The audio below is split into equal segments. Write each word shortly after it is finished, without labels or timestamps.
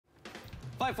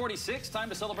5:46, time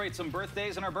to celebrate some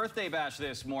birthdays in our birthday bash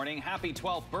this morning. Happy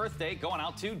 12th birthday going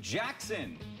out to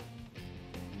Jackson.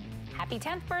 Happy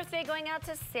 10th birthday going out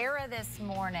to Sarah this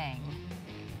morning.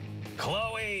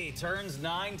 Chloe turns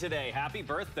 9 today. Happy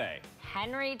birthday.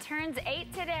 Henry turns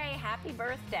 8 today. Happy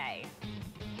birthday.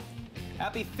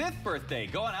 Happy 5th birthday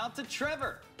going out to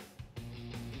Trevor.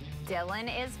 Dylan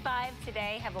is 5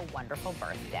 today. Have a wonderful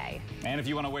birthday. And if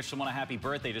you want to wish someone a happy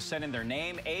birthday, just send in their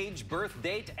name, age, birth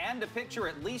date, and a picture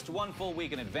at least 1 full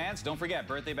week in advance. Don't forget,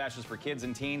 birthday bash is for kids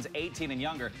and teens 18 and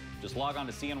younger. Just log on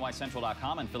to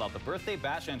cnycentral.com and fill out the birthday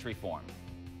bash entry form.